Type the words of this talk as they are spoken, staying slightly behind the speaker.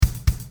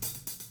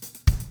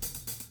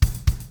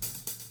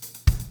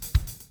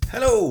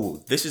Hello,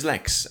 this is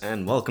Lex,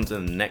 and welcome to the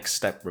Next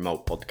Step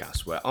Remote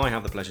podcast, where I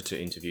have the pleasure to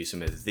interview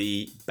some of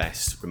the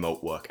best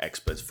remote work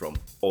experts from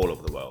all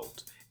over the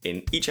world.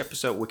 In each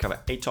episode, we cover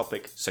a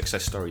topic,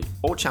 success story,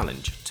 or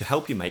challenge to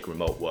help you make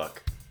remote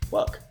work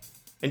work.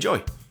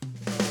 Enjoy!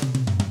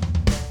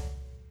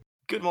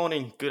 Good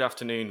morning, good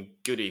afternoon,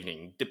 good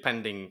evening,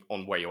 depending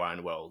on where you are in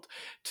the world.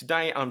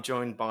 Today I'm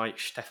joined by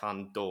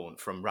Stefan Dorn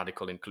from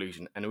Radical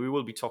Inclusion, and we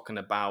will be talking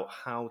about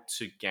how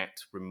to get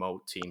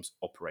remote teams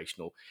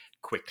operational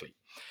quickly.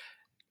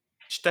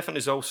 Stefan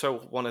is also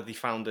one of the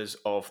founders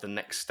of the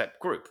Next Step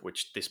Group,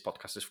 which this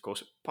podcast is, of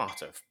course,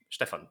 part of.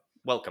 Stefan,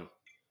 welcome.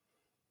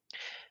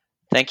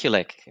 Thank you,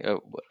 Lek.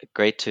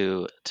 Great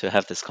to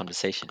have this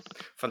conversation.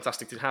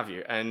 Fantastic to have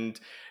you. And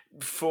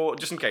for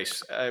just in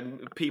case,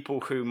 people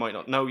who might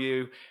not know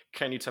you,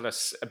 can you tell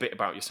us a bit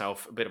about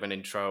yourself, a bit of an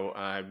intro,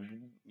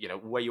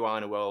 where you are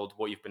in the world,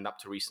 what you've been up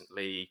to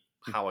recently,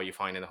 how are you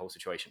finding the whole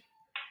situation?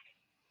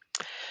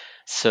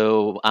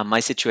 So, my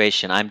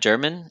situation: I'm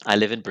German. I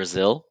live in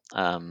Brazil.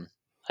 I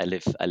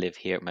live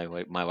here.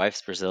 My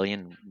wife's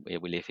Brazilian.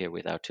 We live here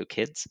with our two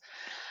kids.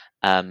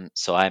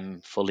 So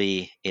I'm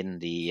fully in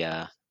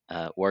the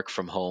work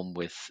from home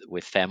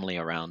with family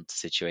around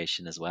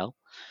situation as well,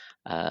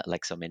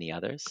 like so many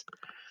others.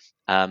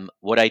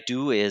 What I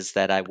do is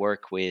that I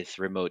work with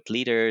remote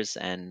leaders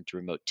and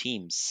remote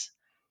teams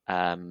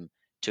um,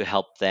 to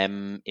help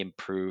them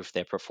improve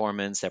their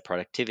performance, their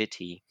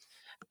productivity,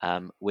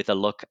 with a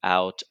look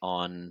out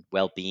on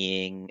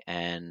well-being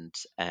and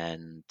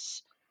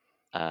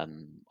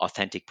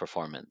authentic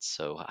performance.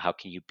 So how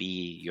can you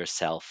be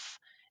yourself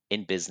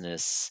in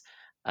business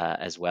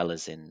as well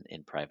as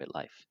in private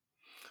life?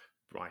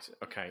 Right.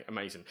 Okay.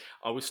 Amazing.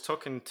 I was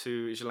talking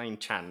to Jelaine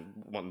Chan,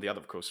 one of the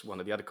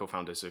other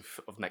co-founders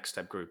of Next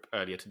Step Group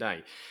earlier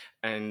today,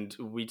 and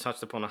we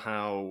touched upon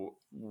how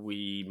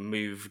we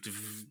moved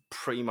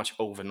pretty much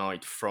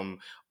overnight from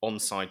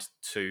on-site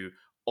to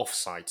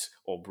off-site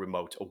or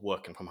remote or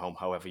working from home,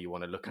 however you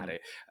want to look at Mm,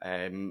 it,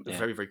 yeah.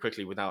 very, very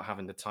quickly without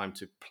having the time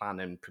to plan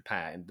and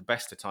prepare. And the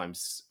best of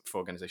times for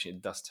organization,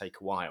 it does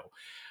take a while.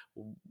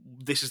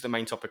 This is the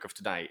main topic of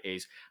today: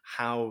 is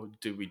how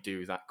do we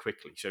do that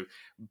quickly? So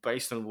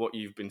based on what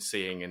you've been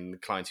seeing and the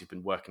clients you've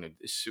been working with,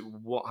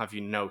 what have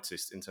you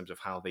noticed in terms of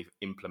how they've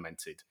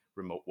implemented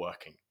remote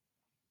working?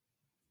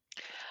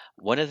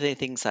 One of the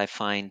things I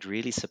find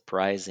really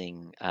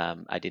surprising,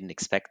 I didn't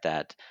expect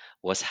that,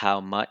 was how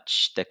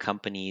much the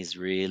companies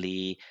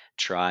really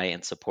try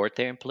and support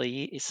their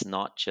employees,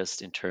 not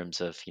just in terms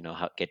of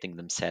getting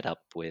them set up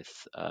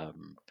with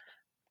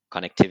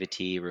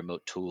connectivity,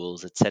 remote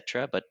tools,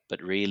 etc., but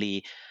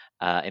really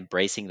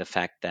embracing the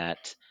fact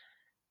that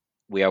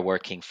we are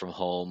working from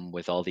home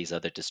with all these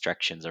other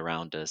distractions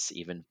around us,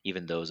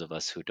 even those of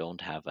us who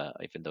don't have a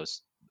even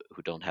those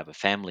who don't have a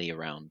family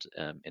around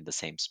in the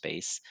same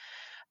space.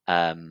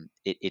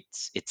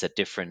 It's a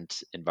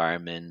different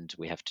environment.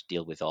 We have to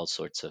deal with all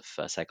sorts of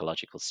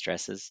psychological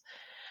stresses,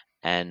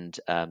 and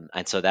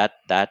so that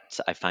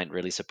I find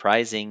really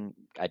surprising.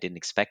 I didn't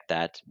expect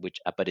that, which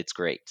but it's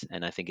great,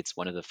 and I think it's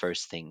one of the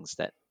first things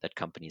that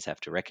companies have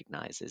to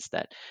recognize is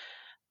that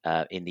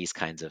in these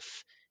kinds of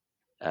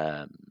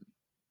um,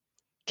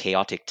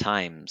 chaotic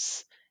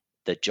times,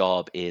 the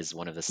job is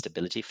one of the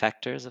stability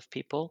factors of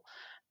people.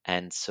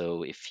 And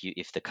so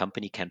if the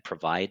company can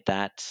provide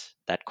that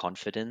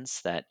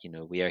confidence that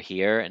we are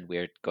here and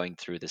we're going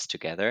through this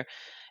together,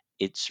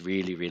 it's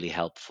really really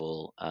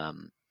helpful,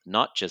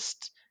 not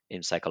just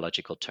in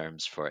psychological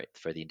terms for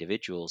the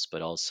individuals,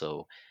 but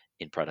also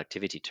in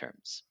productivity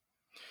terms.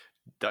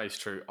 That is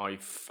true. I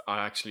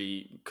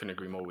actually couldn't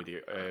agree more with you.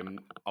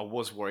 I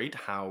was worried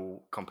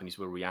how companies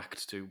will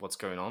react to what's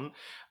going on,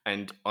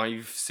 and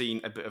I've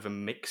seen a bit of a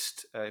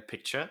mixed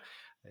picture.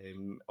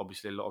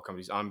 Obviously, a lot of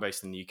companies. I'm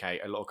based in the UK.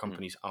 A lot of Mm,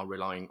 companies are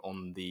relying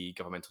on the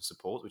governmental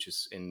support, which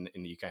is in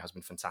the UK has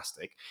been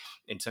fantastic.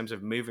 In terms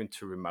of moving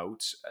to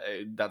remote,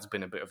 that's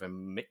been a bit of a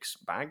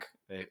mixed bag,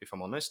 if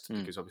I'm honest, mm,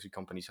 because obviously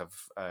companies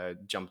have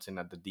jumped in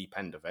at the deep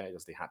end of it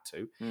as they had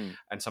to, mm,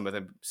 and some of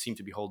them seem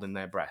to be holding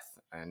their breath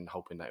and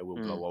hoping that it will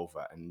mm. blow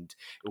over. And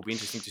it will be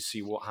interesting to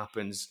see what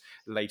happens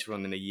later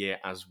on in the year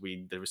as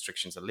the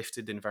restrictions are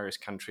lifted in various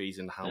countries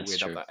and how we That's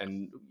adapt true. that,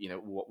 and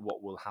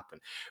what will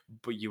happen.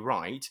 But you're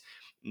right.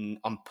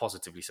 I'm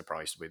positively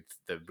surprised with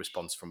the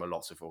response from a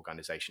lot of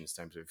organizations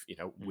in terms of,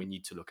 we Mm,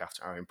 need to look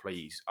after our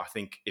employees. I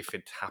think if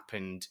it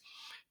happened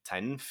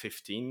 10,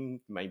 15,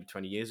 maybe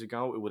 20 years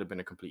ago, it would have been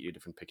a completely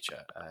different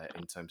picture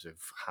in terms of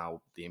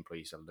how the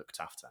employees are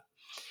looked after.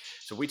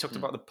 So we talked mm,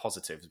 about the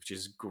positives, which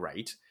is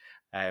great.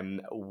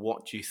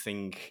 What do you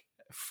think,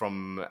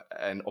 from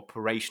an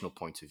operational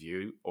point of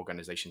view,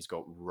 organizations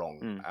got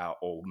wrong, mm.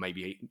 or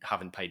maybe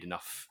haven't paid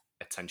enough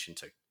attention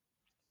to?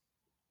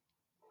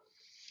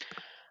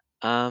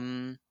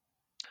 Um,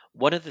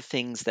 One of the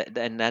things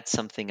and that's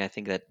something I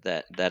think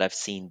that I've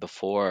seen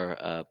before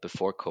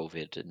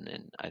COVID,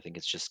 and I think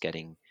it's just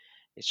getting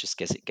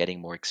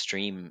more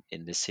extreme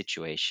in this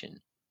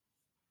situation,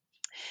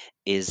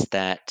 is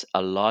that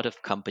a lot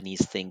of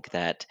companies think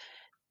that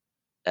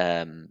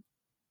um,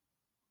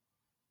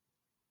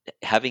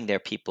 having their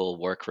people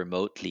work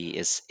remotely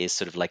is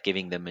sort of like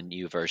giving them a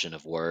new version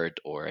of Word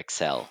or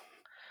Excel.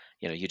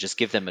 You just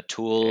give them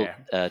Yeah.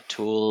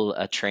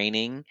 a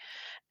training,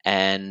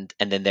 and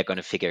then they're going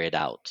to figure it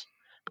out.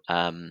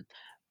 Um,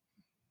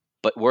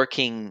 but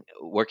working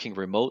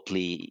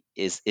remotely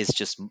is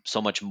just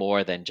so much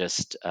more than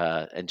just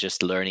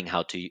learning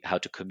how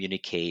to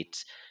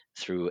communicate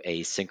through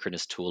a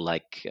synchronous tool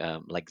like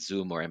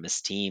Zoom or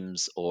MS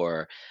Teams,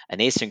 or an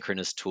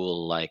asynchronous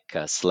tool like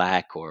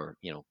Slack, or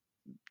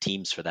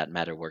Teams for that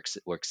matter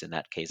works in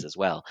that case as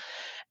well.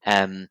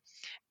 Um,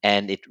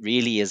 and it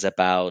really is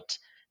about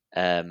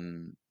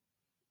um,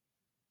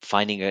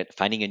 finding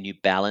a new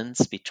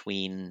balance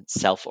between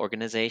self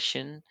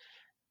organization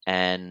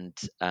and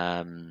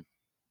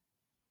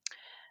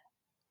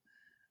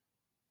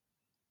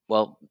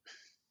well,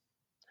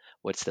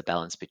 what's the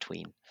balance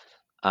between?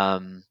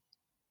 Um,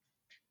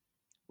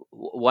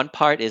 One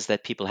part is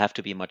that people have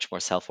to be much more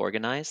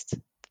self-organized.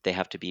 They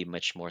have to be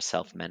much more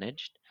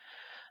self-managed.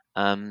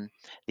 Um,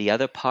 the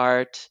other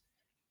part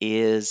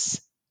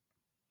is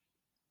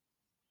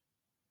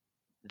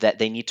that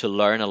they need to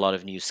learn a lot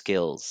of new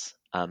skills.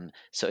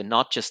 So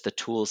not just the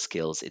tool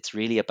skills. It's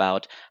really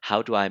about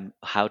how do I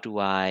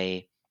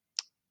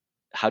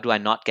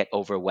not get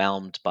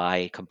overwhelmed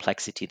by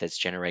complexity that's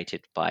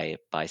generated by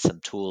some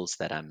tools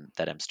that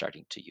I'm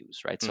starting to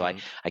use, right? So I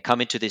Mm. I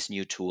come into this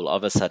new tool, all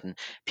of a sudden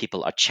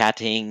people are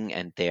chatting,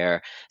 and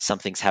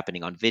something's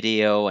happening on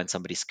video, and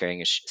somebody's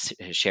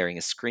sharing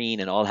a screen,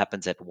 and all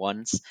happens at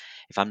once.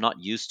 If I'm not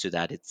used to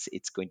that,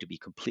 it's going to be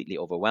completely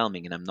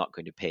overwhelming, and I'm not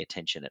going to pay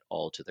attention at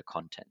all to the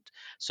content.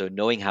 So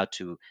knowing how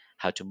to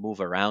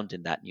move around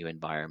in that new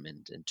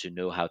environment, and to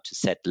know how to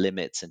set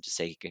limits, and to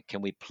say,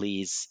 can we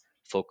please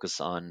focus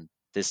on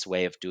this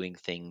way of doing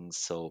things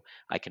so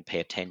I can pay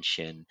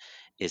attention,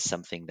 is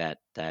something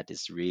that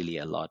is really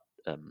a lot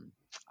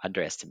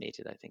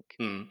underestimated, I think.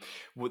 Mm.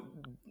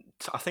 Would-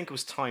 I think it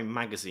was Time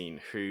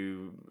magazine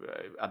who,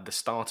 at the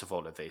start of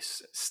all of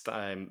this,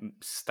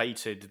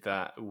 stated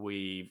that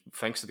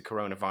thanks to the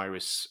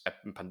coronavirus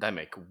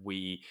pandemic,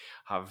 we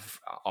are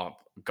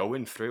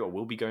going through, or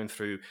will be going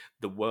through,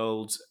 the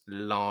world's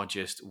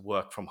largest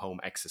work from home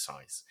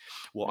exercise.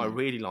 What I Mm,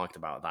 really liked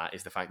about that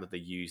is the fact that they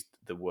used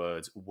the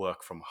words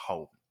work from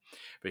home,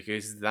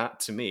 because that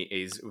to me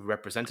is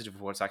representative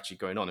of what's actually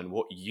going on, and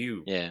what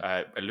you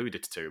yeah,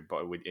 alluded to,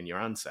 but in your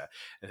answer,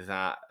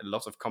 that a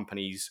lot of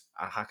companies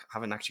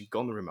haven't actually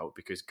gone remote,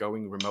 because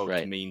going remote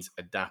right. means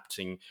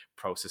adapting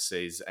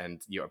processes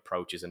and your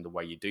approaches and the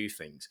way you do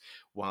things,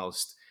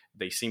 whilst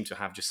they seem to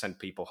have just sent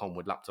people home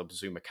with laptops,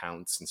 Zoom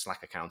accounts, and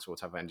Slack accounts, or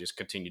whatever, and just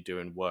continue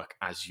doing work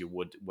as you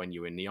would when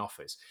you're in the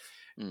office.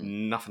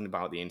 Mm, Nothing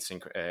about the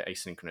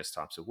asynchronous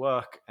types of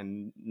work,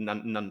 and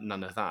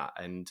none of that.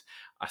 And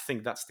I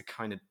think that's the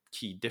kind of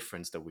key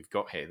difference that we've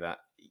got here. That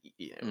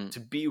mm, to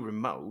be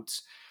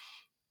remote,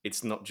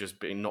 it's not just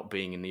not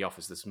being in the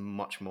office. There's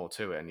much more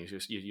to it, and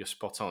you're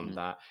spot on mm,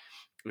 that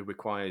it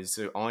requires.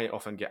 So I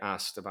often get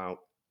asked about,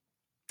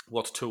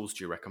 what tools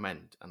do you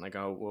recommend? And I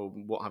go, well,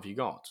 what have you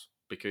got?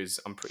 Because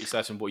I'm pretty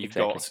certain what you've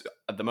exactly. got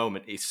at the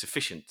moment is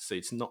sufficient. So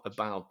it's not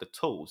about the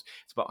tools;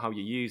 it's about how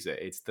you use it.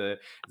 It's the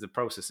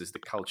processes, the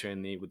culture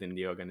within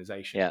the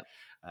organization. Yeah,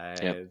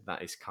 yeah,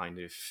 That is kind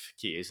of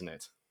key, isn't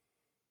it?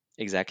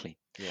 exactly.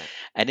 Yeah.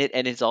 And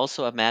it's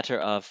also a matter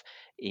of,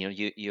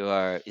 you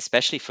are,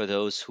 especially for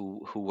those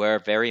who were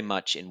very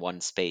much in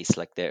one space,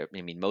 like there,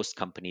 I mean, most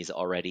companies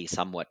already,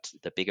 somewhat,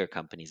 the bigger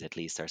companies at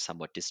least, are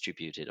somewhat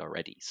distributed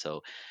already.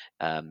 So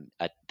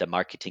the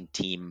marketing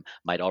team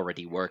might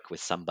already work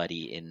with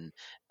somebody in,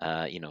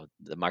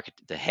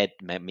 the head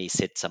may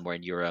sit somewhere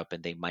in Europe,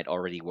 and they might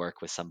already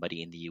work with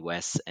somebody in the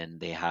US, and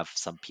they have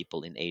some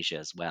people in Asia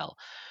as well.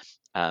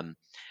 um,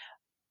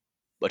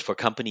 but for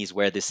companies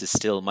where this is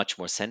still much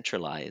more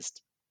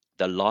centralized,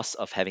 the loss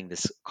of having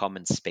this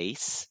common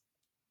space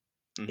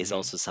is Hmm.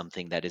 also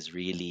something that is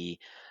really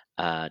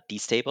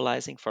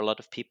destabilizing for a lot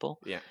of people.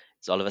 Yeah.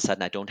 So all of a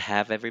sudden, I don't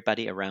have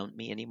everybody around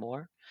me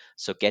anymore.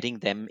 So getting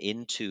them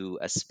into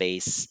a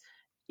space,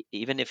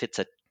 even if it's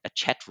a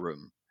chat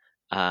room,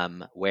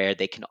 where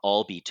they can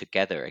all be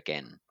together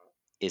again,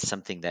 is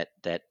something that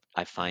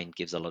I find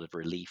gives a lot of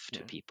relief to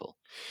Yeah. people.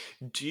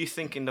 Do you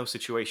think in those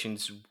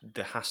situations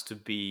there has to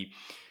be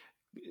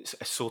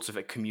a sort of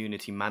a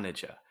community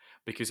manager?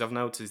 Because I've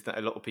noticed that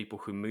a lot of people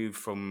who move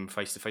from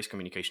face-to-face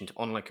communication to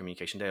online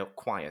communication, they're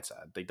quieter.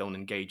 They don't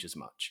engage as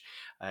much.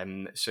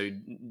 So,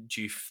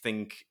 do you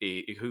think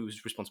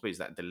whose responsibility is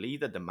that? The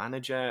leader, the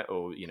manager,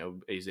 or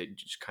is it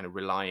just kind of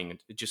relying,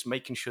 just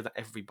making sure that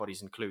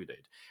everybody's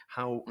included?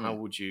 How Mm.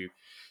 would you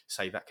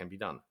say that can be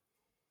done?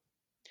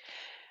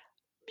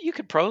 You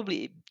could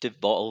probably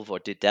devolve or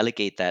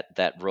delegate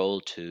that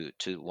role to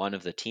one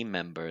of the team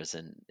members,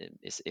 and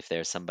if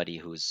there's somebody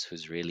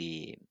who's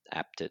really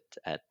apt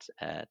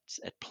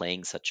at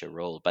playing such a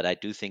role. But I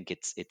do think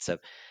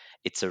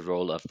it's a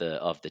role of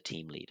the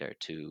team leader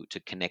to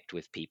connect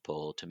with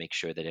people, to make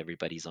sure that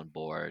everybody's on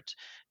board,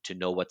 to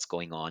know what's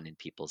going on in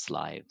people's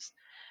lives.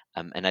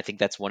 And I think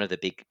that's one of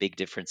the big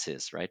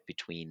differences, right,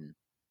 between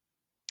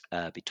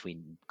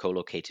between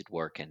co-located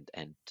work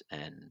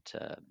and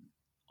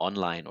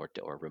online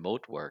or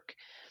remote work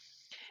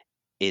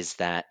is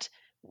that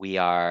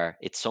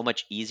it's so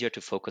much easier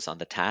to focus on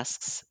the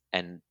tasks,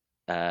 and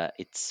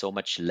it's so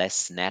much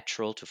less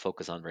natural to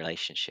focus on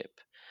relationship.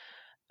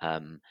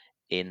 Um,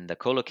 in the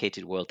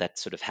co-located world, that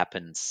sort of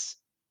happens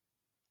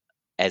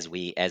as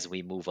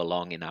we move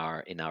along in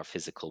our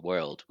physical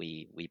world.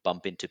 We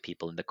bump into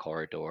people in the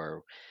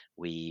corridor,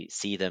 we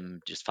see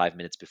them just 5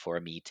 minutes before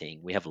a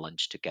meeting, we have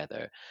lunch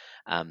together.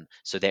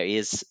 So there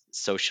is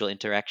social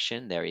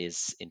interaction, there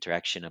is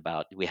interaction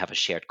about, we have a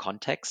shared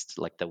context,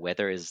 like the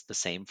weather is the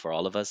same for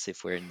all of us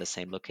if we're in the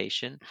same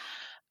location.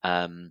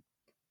 um,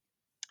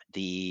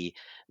 the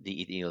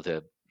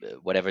the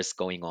whatever's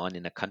going on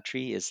in a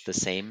country is the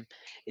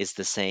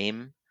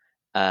same.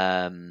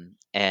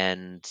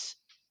 And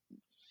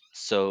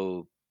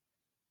so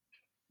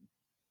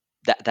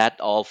that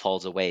all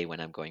falls away when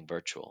I'm going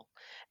virtual.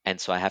 And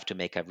so I have to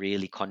make a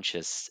really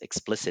conscious,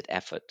 explicit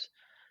effort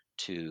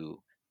to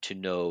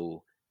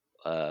know,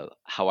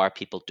 how are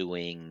people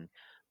doing,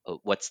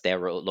 what's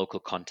their local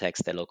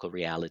context, their local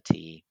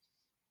reality,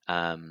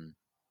 um,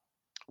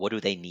 what do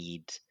they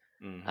need,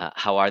 Hmm.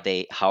 how are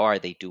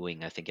they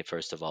doing. I think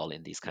first of all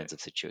in these Yeah. kinds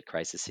of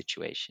crisis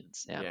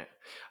situations. Yeah. Yeah,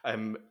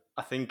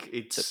 I think So.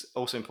 it's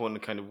also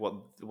important kind of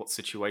what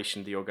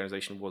situation the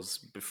organization was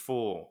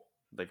before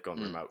they've gone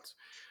Mm, remote,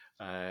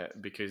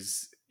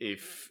 because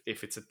if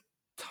it's a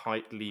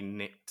tightly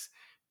knit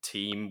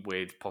team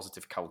with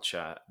positive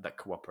culture that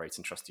cooperates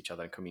and trusts each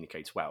other and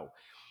communicates well,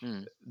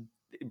 mm,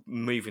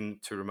 moving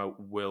to remote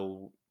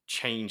will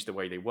change the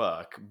way they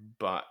work,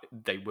 but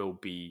they will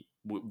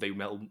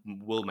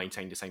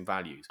maintain the same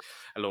values.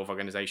 A lot of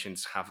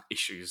organizations have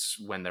issues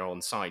when they're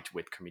on site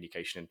with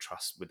communication and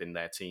trust within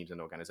their teams and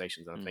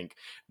organizations, and I mm, think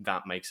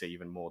that makes it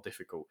even more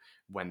difficult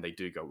when they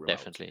do go remote.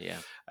 definitely.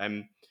 Yeah.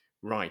 um,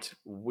 Right,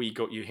 we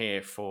got you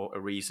here for a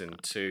reason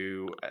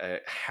to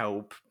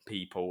help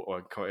people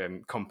or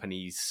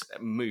companies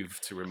move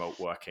to remote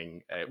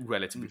working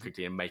relatively Hmm.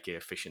 quickly and make it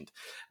efficient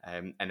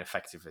and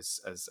effective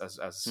as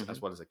Hmm.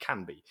 well as it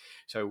can be.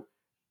 So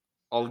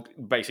I'll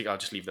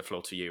just leave the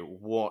floor to you.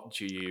 What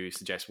do you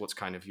suggest? What's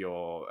kind of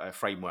your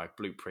framework,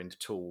 blueprint,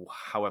 tool,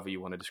 however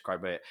you want to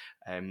describe it,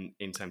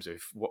 in terms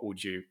of what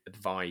would you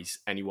advise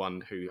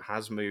anyone who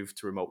has moved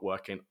to remote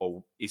working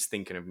or is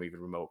thinking of moving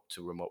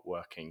remote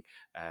working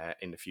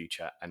in the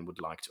future and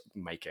would like to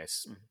make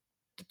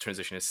the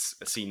transition as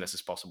seamless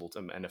as possible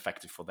and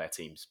effective for their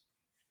teams?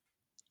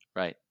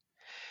 Right.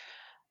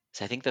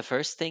 So I think the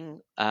first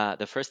thing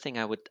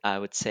I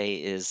would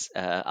say is,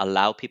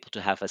 allow people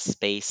to have a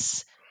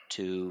space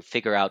to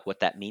figure out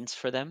what that means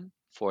for them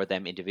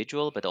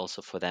individual, but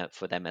also for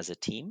them as a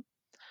team.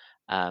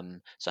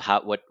 So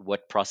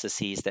what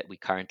processes that we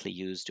currently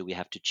use do we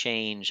have to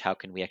change? How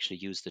can we actually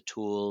use the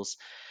tools?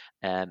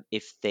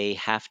 If they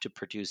have to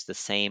produce the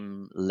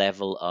same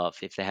level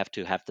of, if they have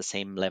to have the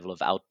same level of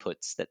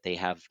outputs that they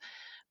have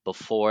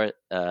before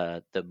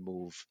the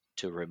move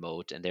to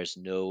remote, and there's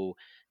no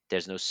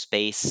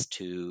space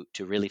to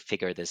really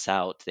figure this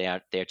out.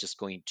 They're just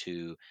going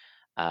to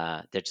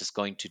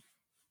going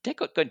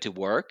to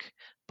work,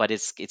 but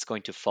it's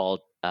going to fall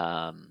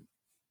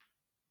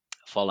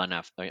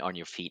on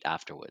your feet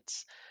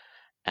afterwards.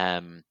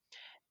 Um,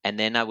 and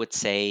then I would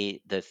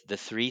say the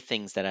three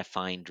things that I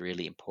find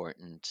really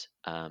important,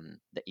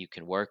 that you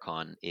can work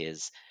on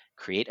is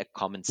create a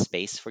common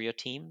space for your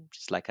team,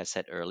 just like I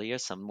said earlier,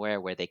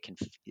 somewhere where they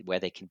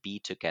can be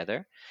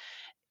together.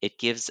 It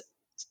gives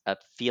a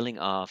feeling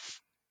of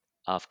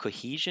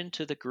cohesion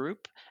to the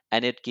group,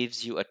 and it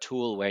gives you a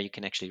tool where you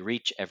can actually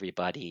reach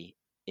everybody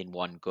in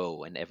one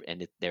go,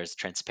 there's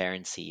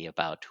transparency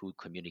about who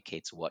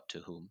communicates what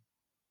to whom.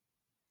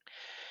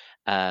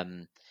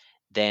 Um,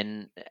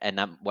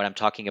 what I'm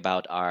talking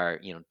about are,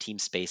 team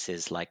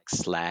spaces like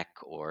Slack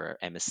or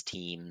MS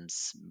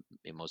Teams.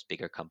 Most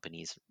bigger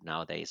companies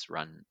nowadays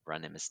run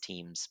MS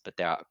Teams, but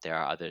there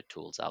are other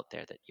tools out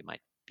there that you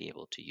might be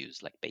able to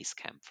use, like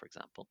Basecamp, for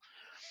example.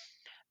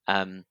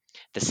 Um,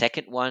 the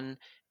second one,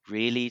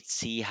 really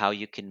see how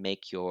you can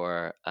make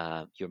your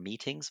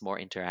meetings more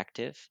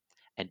interactive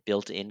and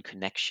build in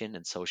connection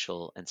and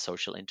social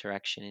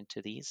interaction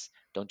into these.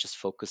 Don't just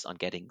focus on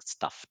getting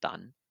stuff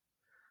done.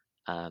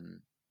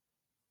 Um,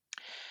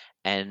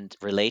 and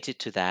related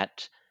to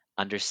that,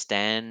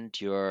 understand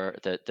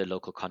the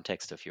local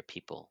context of your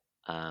people,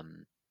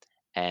 and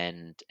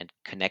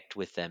connect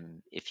with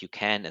them if you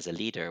can as a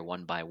leader,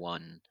 one by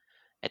one,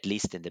 at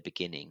least in the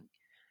beginning,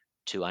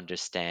 to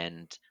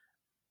understand,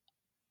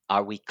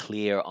 are we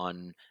clear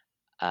on,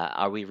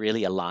 are we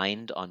really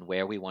aligned on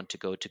where we want to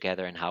go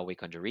together and how we're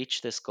going to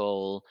reach this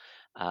goal?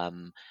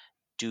 Um,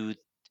 do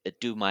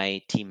do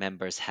my team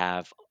members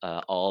have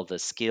all the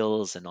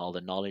skills and all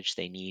the knowledge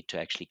they need to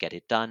actually get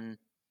it done?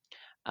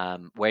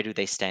 Where do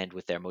they stand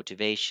with their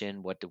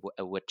motivation?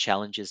 What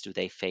challenges do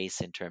they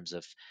face in terms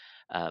of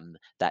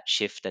that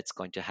shift that's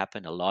going to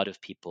happen? A lot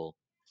of people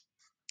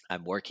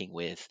I'm working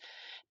with,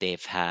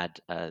 they've had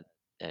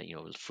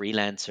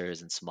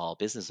freelancers and small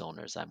business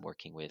owners I'm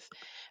working with.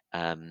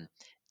 Um,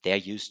 they're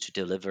used to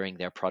delivering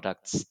their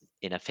products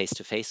in a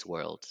face-to-face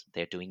world.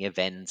 They're doing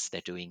events,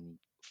 they're doing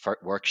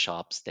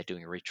workshops, they're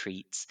doing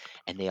retreats,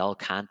 and they all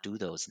can't do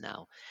those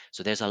now.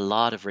 So there's a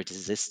lot of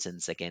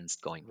resistance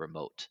against going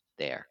remote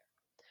there.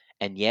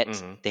 And yet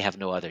Hmm. they have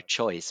no other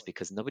choice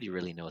because nobody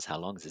really knows how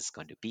long this is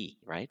going to be,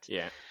 right?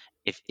 Yeah.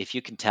 If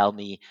you can tell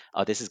me,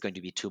 oh, this is going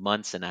to be 2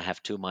 months and I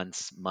have 2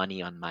 months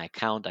money on my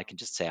account, I can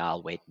just say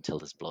I'll wait until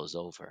this blows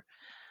over.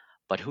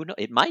 But who know?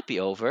 It might be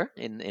over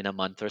in a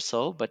month or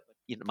so, but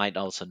it might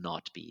also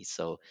not be.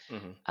 So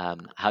Hmm.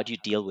 how do you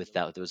deal with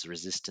those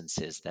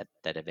resistances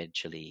that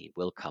eventually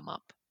will come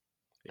up?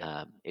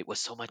 Yeah. It was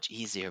so much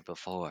easier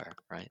before,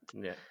 right?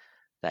 Yeah.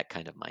 That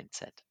kind of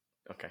mindset.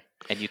 Okay.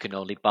 And you can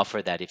only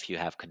buffer that if you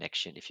have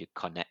connection, if you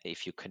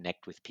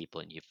connect with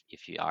people, and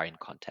if you are in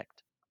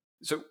contact.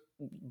 So,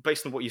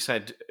 based on what you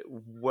said,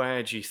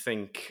 where do you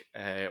think,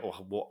 or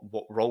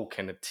what role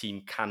can a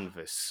team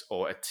canvas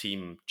or a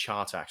team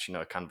charter, actually,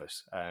 no, a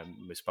canvas,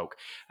 misspoke,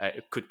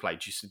 could play?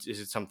 Is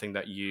it something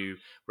that you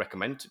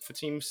recommend for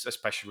teams,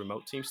 especially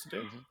remote teams, to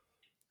do? Mhm.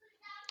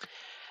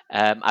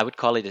 I would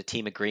call it a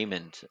team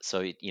agreement.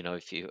 So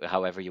if you,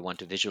 however you want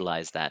to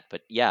visualize that,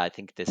 but yeah, I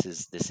think this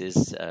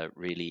is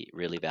really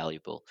really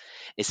valuable,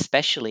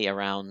 especially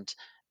around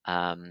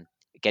um,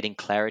 getting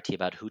clarity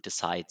about who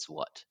decides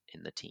what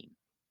in the team.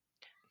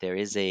 There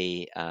is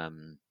there's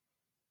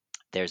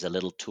a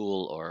little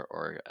tool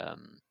or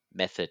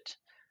method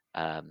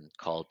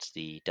called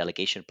the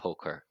delegation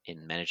poker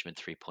in Management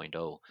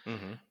 3.0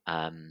 Hmm.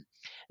 um,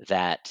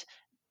 that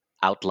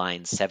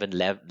outlines seven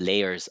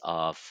layers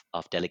of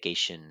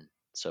delegation.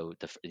 So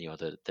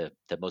the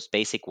most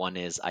basic one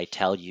is I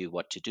tell you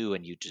what to do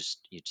and you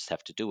just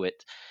have to do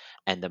it.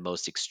 And the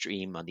most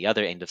extreme on the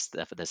other end of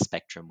the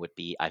spectrum would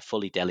be I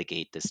fully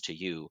delegate this to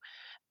you,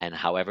 and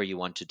however you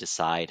want to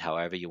decide,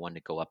 however you want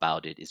to go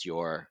about it is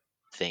your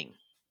thing,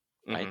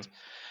 Hmm. right?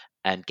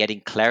 And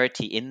getting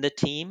clarity in the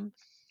team,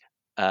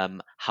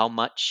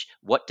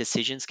 what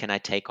decisions can I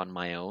take on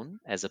my own,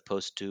 as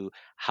opposed to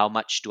how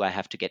much do I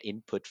have to get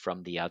input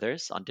from the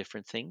others on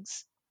different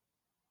things,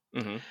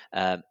 Hmm.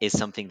 is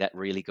something that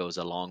really goes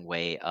a long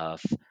way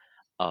of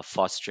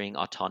fostering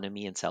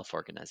autonomy and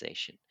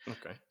self-organization.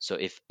 Okay. So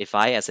if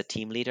I as a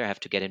team leader have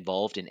to get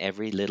involved in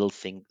every little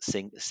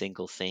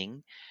single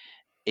thing,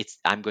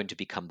 I'm going to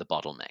become the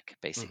bottleneck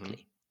Hmm.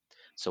 basically.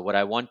 So what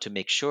I want to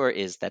make sure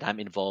is that I'm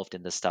involved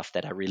in the stuff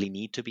that I really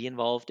need to be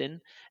involved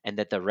in, and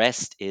that the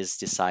rest is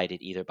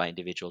decided either by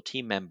individual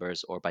team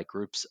members or by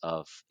groups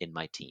of in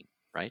my team,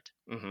 right?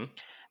 Hmm.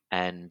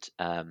 And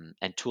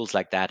tools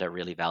like that are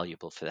really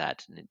valuable for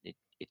that, and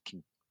it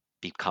can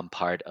become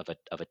part of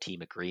a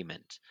team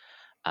agreement,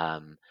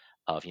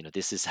 of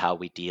this is how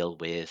we deal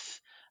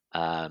with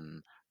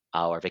um,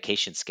 our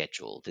vacation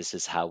schedule. This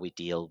is how we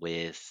deal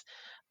with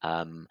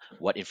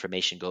what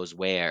information goes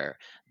where.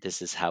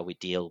 This is how we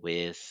deal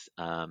with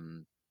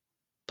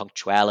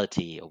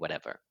punctuality or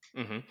whatever.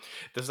 Hmm.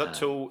 Does that Um,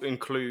 tool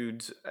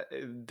include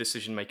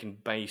decision making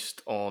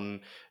based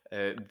on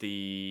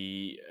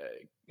the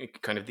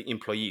kind of the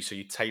employee? So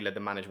you tailor the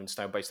management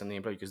style based on the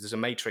employee, because there's a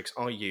matrix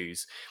I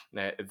use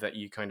that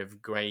you kind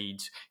of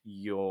grade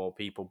your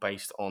people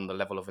based on the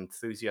level of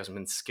enthusiasm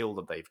and skill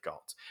that they've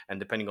got, and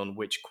depending on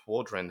which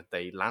quadrant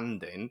they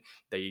land in,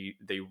 they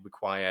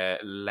require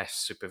less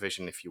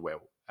supervision, if you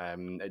will.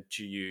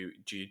 Do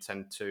you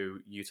tend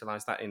to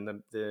utilize that in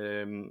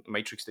the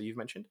matrix that you've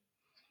mentioned?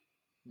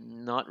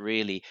 Not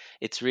really.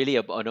 It's really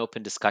an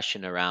open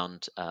discussion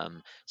around,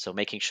 so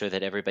making sure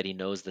that everybody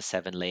knows the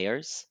seven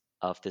layers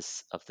of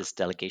this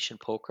delegation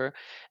poker,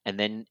 and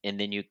then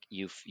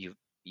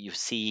you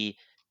see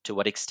to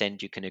what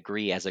extent you can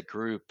agree as a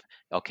group.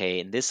 Okay,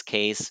 in this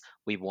case,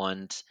 we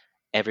want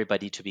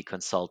everybody to be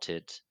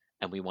consulted,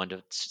 and we want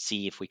to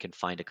see if we can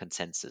find a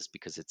consensus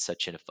because it's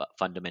such a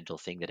fundamental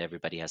thing that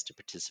everybody has to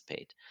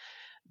participate.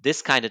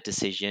 This kind of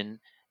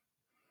decision,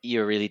 it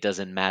really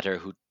doesn't matter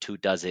who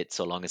does it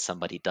so long as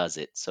somebody does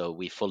it. So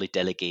we fully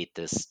delegate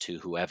this to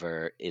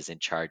whoever is in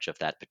charge of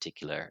that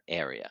particular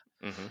area.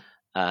 Hmm.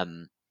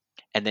 Um,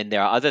 and then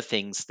there are other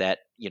things that,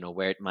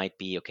 where it might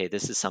be, okay,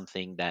 this is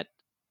something that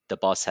the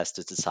boss has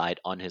to decide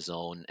on his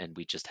own and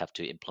we just have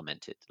to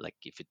implement it. Like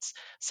if it's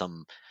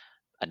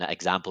an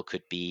example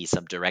could be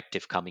some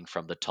directive coming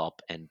from the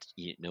top, and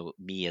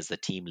me as the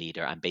team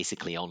leader, I'm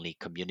basically only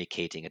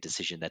communicating a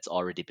decision that's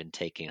already been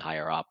taken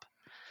higher up.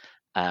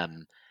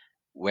 Um,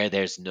 where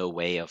there's no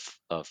way of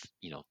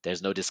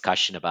there's no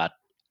discussion about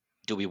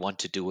do we want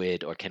to do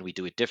it or can we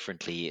do it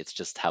differently. It's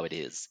just how it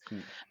is.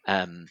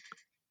 um,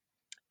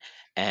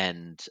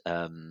 and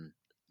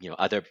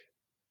other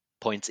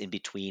points in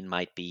between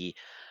might be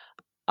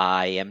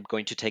I am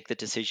going to take the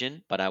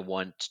decision, but I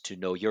want to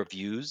know your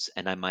views,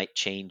 and I might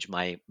change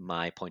my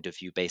point of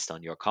view based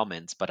on your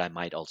comments, but I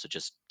might also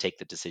just take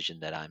the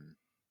decision that I'm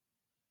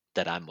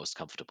most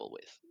comfortable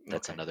with.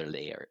 That's Okay. another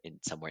layer in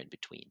somewhere in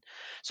between.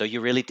 So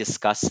you really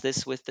discuss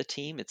this with the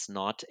team. It's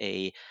not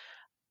a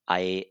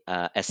I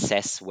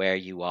assess where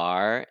you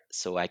are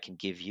so I can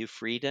give you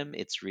freedom.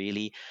 It's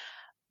really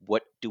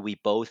what do we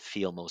both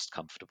feel most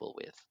comfortable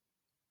with?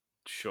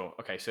 Sure.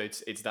 Okay. So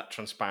it's that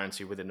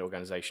transparency within the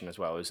organization as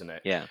well, isn't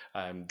it? Yeah.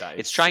 That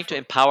It's is trying just to right.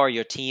 empower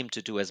your team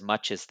to do as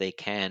much as they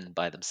can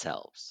by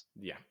themselves,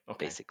 Yeah.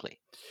 Okay. basically.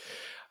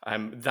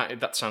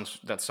 That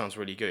sounds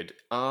really good.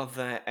 Are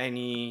there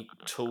any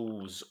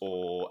tools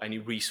or any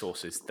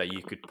resources that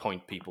you could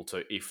point people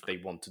to if they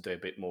want to do a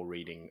bit more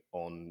reading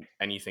on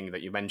anything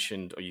that you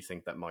mentioned, or you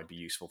think that might be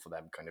useful for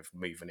them, kind of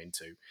moving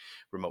into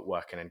remote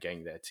working and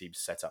getting their teams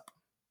set up?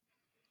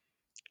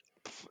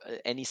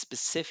 Any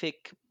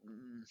specific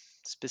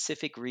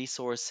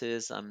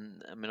resources?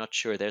 I'm not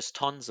sure. There's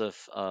tons of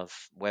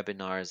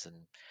webinars and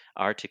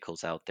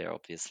articles out there,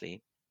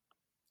 obviously.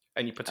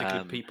 Any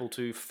particular Um, people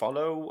to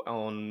follow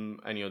on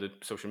any other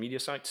social media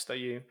sites that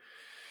you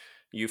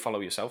follow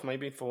yourself,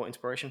 maybe for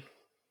inspiration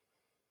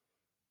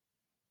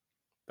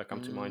that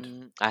come to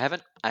mind? I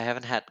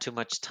haven't had too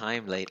much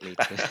time lately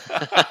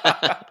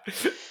to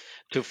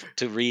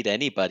to read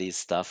anybody's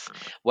stuff.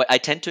 What I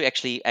tend to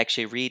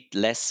actually read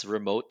less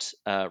remote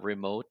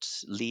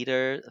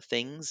leader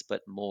things,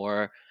 but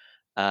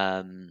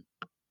um,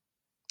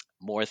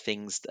 more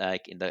things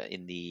like in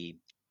the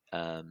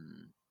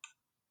um,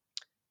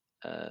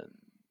 uh,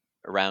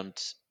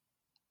 around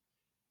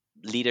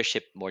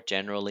leadership more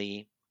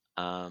generally.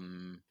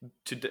 Um,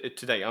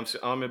 Today,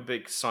 I'm a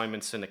big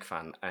Simon Sinek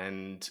fan,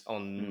 and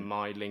on mm,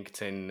 my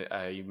LinkedIn,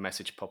 a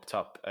message popped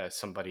up.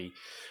 Somebody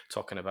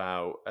talking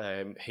about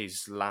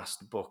his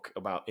last book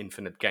about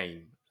infinite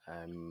game,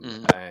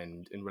 mhm,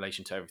 and in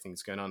relation to everything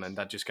that's going on. And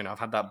that just kind of, I've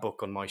had that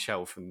book on my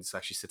shelf, and it's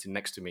actually sitting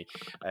next to me.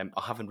 I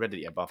haven't read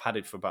it yet, but I've had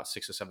it for about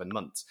 6 or 7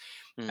 months.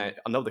 mm,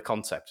 I know the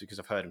concept because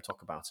I've heard him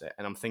talk about it,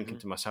 and I'm thinking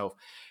mhm, to myself,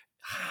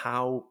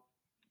 how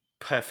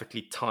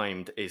perfectly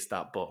timed is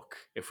that book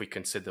if we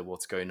consider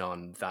what's going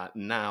on, that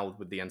now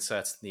with the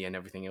uncertainty and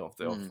everything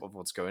mm, of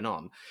what's going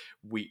on,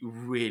 we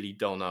really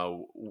don't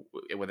know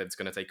whether it's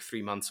going to take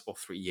 3 months or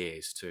 3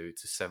 years to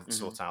mhm.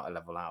 sort out a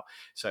level out.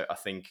 So I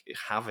think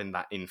having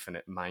that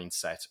infinite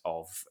mindset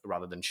of,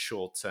 rather than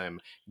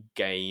short-term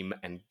game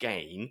and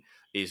gain,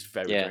 is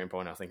very, Yeah, very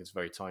important. I think it's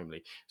very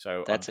timely.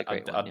 So that's a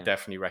great one. I'd Yeah.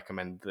 definitely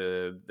recommend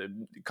the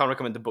can't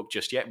recommend the book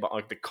just yet, but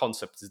the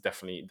concept is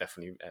definitely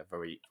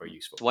very, very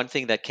useful. One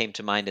thing that came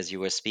to mind as you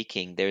were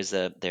speaking, there's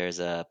a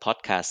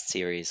podcast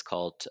series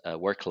called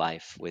Work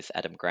Life with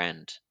Adam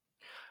Grant,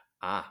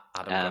 Adam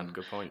Grant, um,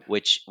 good point.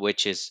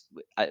 which is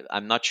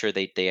I'm not sure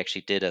they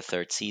actually did a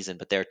third season,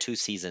 but there are two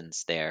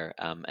seasons there,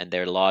 and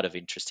there are a lot of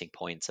interesting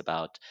points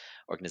about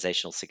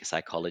organizational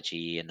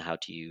psychology and how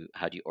do you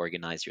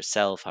organize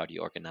yourself, how do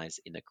you organize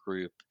in a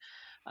group,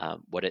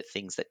 what are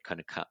things that kind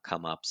of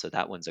come up. So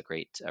that one's a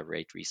great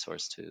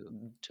resource to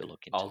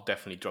look into. I'll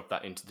definitely drop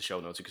that into the show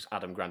notes because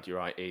Adam Grant, you're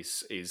right,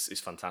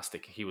 is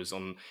fantastic. He was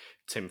on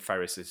Tim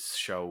Ferriss's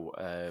show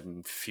a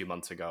few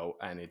months ago,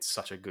 and it's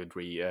such a good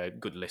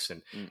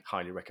listen. Mm.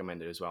 Highly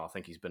recommended as well. I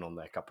think he's been on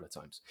there a couple of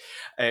times.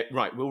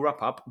 Right, we'll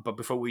wrap up, but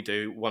before we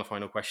do, one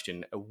final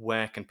question: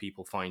 where can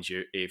people find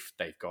you if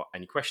they've got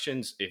any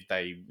questions, if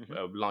they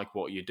Mhm. like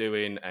what you're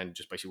doing, and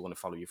just basically want to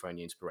follow you for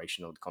any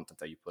inspiration or the content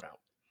that you put out?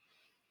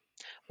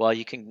 Well,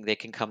 they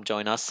can come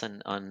join us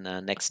on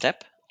Next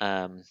Step,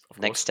 Of course.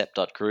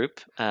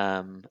 nextstep.group.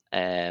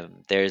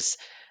 There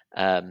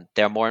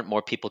are more and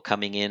more people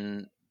coming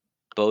in,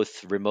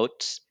 both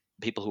remote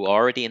people who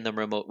are already in the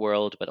remote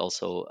world, but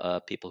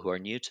also people who are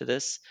new to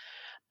this,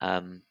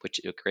 which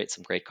will create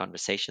some great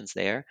conversations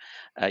there.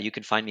 You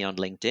can find me on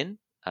LinkedIn.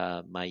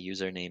 My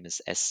username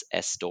is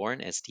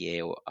sdohrn,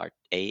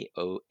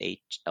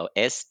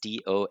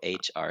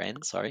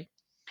 SDOHRN. Sorry.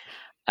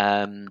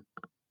 Um,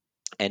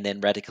 and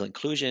then Radical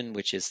Inclusion,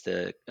 which is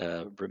the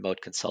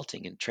remote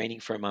consulting and training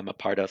firm I'm a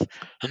part of,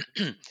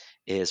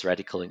 is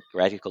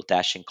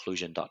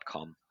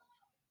radical-inclusion.com.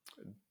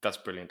 That's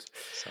brilliant.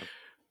 So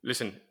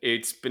Listen,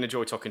 it's been a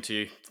joy talking to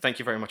you. Thank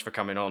you very much for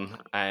coming on,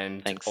 and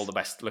all thanks. the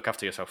best. Look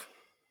after yourself.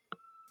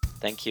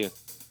 Thank you.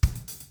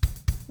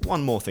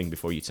 One more thing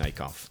before you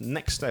take off.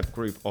 Next Step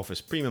Group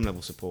offers premium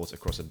level support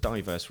across a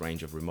diverse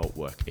range of remote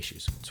work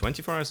issues,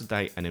 24 hours a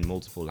day and in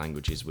multiple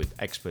languages, with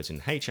experts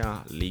in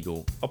HR,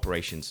 legal,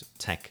 operations,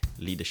 tech,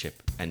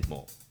 leadership, and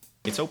more.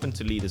 It's open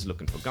to leaders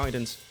looking for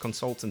guidance,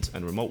 consultants,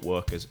 and remote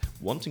workers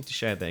wanting to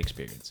share their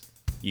experience.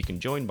 You can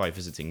join by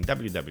visiting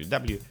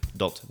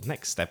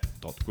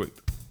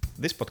www.nextstep.group.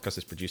 This podcast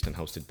is produced and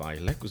hosted by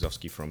Lech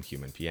Guzowski from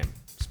Human PM.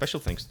 Special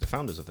thanks to the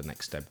founders of the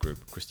Next Step Group,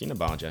 Christina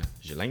Barger,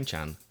 Jelaine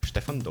Chan,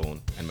 Stefan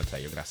Dorn, and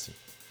Matteo Grassi.